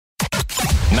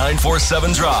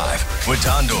947 Drive with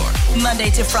Tandor. Monday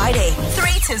to Friday,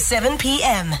 3 to 7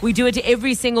 p.m. We do it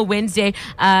every single Wednesday.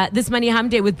 This Money Hum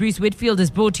Day with Bruce Whitfield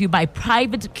is brought to you by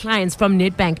private clients from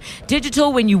Nedbank.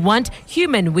 Digital when you want,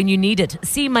 human when you need it.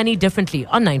 See money differently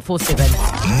on 947.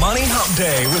 Money Hum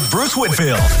Day with Bruce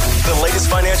Whitfield. The latest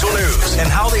financial news and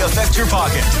how they affect your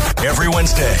pocket. Every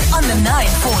Wednesday. On the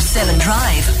 947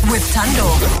 Drive with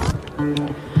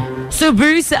Tandor. So,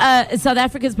 Bruce, South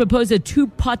Africa's proposed a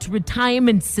two-pot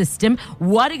retirement system.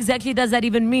 What exactly does that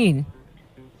even mean?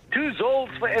 Two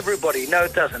zolls for everybody. No,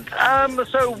 it doesn't.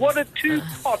 So what a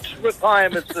two-pot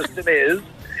retirement system is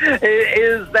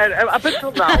that up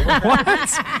until now... What?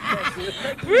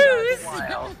 Bruce!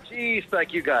 Jeez,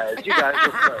 like you guys. You guys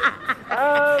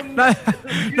are so...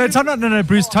 No,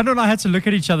 Bruce. Tando and I had to look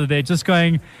at each other there, just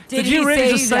going, did you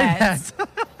really just say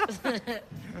that?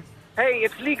 Hey,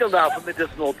 it's legal now for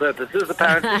medicinal purposes,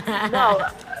 apparently. Now,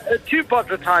 a two-pot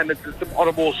retirement system on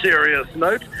a more serious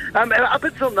note. Up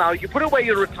until now, you put away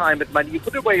your retirement money,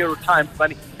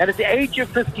 and at the age of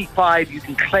 55, you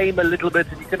can claim a little bit,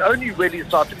 and you can only really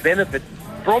start to benefit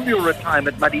from your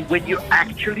retirement money when you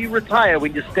actually retire,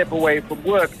 when you step away from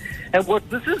work. And what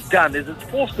this has done is it's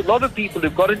forced a lot of people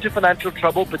who've got into financial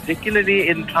trouble, particularly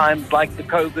in times like the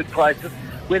COVID crisis,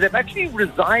 where they've actually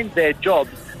resigned their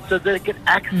jobs so they can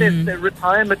access their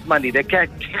retirement money. They can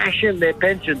cash in their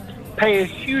pension, pay a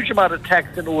huge amount of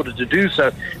tax in order to do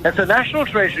so. And so National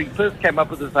Treasury first came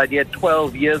up with this idea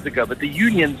 12 years ago, but the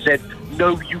union said,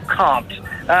 no, you can't.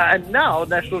 And now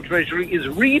National Treasury is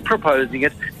re-proposing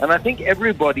it, and I think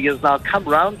everybody has now come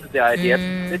round to the idea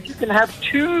that you can have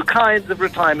two kinds of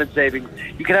retirement savings.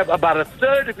 You can have about a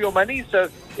third of your money, so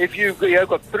if you've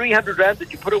got 300 Rand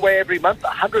that you put away every month,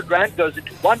 100 Rand goes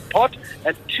into one pot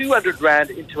and 200 Rand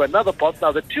into another pot.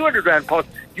 Now, the 200 Rand pot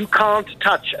you can't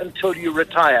touch until you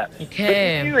retire.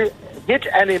 Okay. But if you hit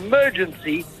an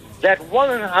emergency, that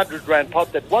 100 Rand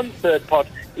pot, that one-third pot,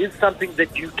 is something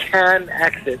that you can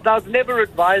access. Now, it's never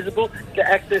advisable to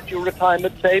access your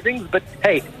retirement savings, but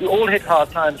hey, we all hit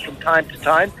hard times from time to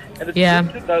time, and it's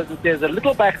good to know that there's a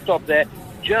little backstop there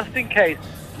just in case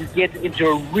you get into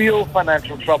a real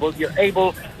financial trouble. You're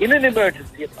able, in an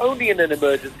emergency, and only in an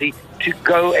emergency, to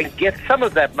go and get some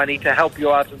of that money to help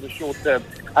you out in the short term.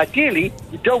 Ideally,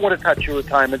 you don't want to touch your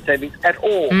retirement savings at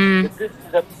all. But this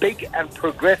is a big and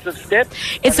progressive step.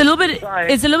 It's a little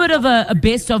bit of a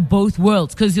best of both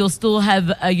worlds, because you'll still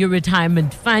have your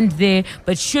retirement fund there,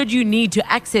 but should you need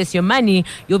to access your money,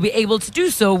 you'll be able to do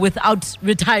so without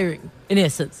retiring, in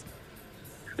essence.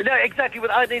 No, exactly,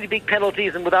 without any big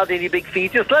penalties and without any big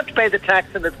fees. You still have to pay the tax,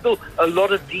 and there's still a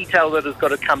lot of detail that has got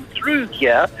to come through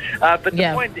here. But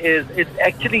the point is, it's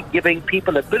actually giving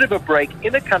people a bit of a break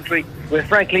in a country where,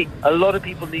 frankly, a lot of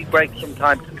people need breaks from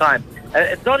time to time.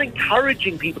 It's not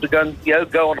encouraging people to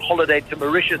go on holiday to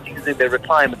Mauritius using their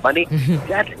retirement money.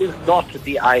 That is not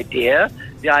the idea.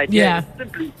 The idea is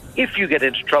simply, if you get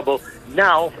into trouble,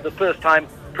 now, for the first time,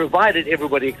 provided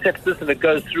everybody accepts this and it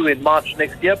goes through in March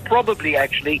next year, probably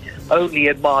actually only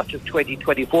in March of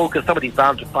 2024, because somebody's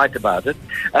bound to fight about it,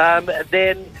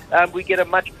 then we get a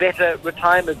much better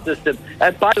retirement system.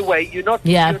 And by the way, you're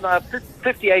now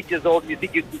 58 years old and you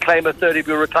think you can claim a third of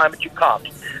your retirement. You can't.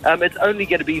 It's only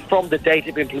going to be from the date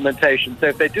of implementation. So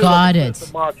if they do it on the 1st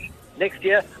of March next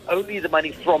year, only the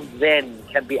money from then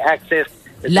can be accessed.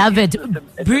 Love it.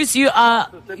 Bruce, you're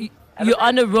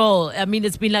on a roll. I mean,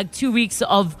 it's been like 2 weeks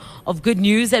of good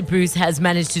news that Bruce has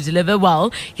managed to deliver.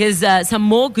 Well, here's some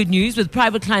more good news with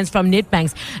private clients from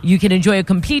Nedbank. You can enjoy a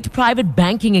complete private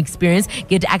banking experience,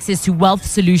 get access to wealth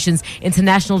solutions,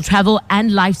 international travel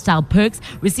and lifestyle perks,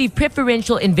 receive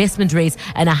preferential investment rates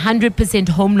and 100%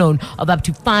 home loan of up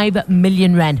to 5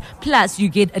 million Rand. Plus, you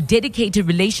get a dedicated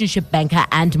relationship banker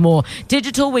and more.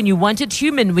 Digital when you want it,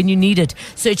 human when you need it.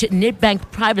 Search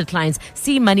Nedbank Private Clients.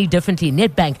 See money differently.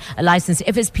 Nedbank, a licensed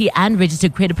FSP and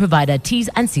registered credit provider. T's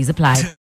and C's apply.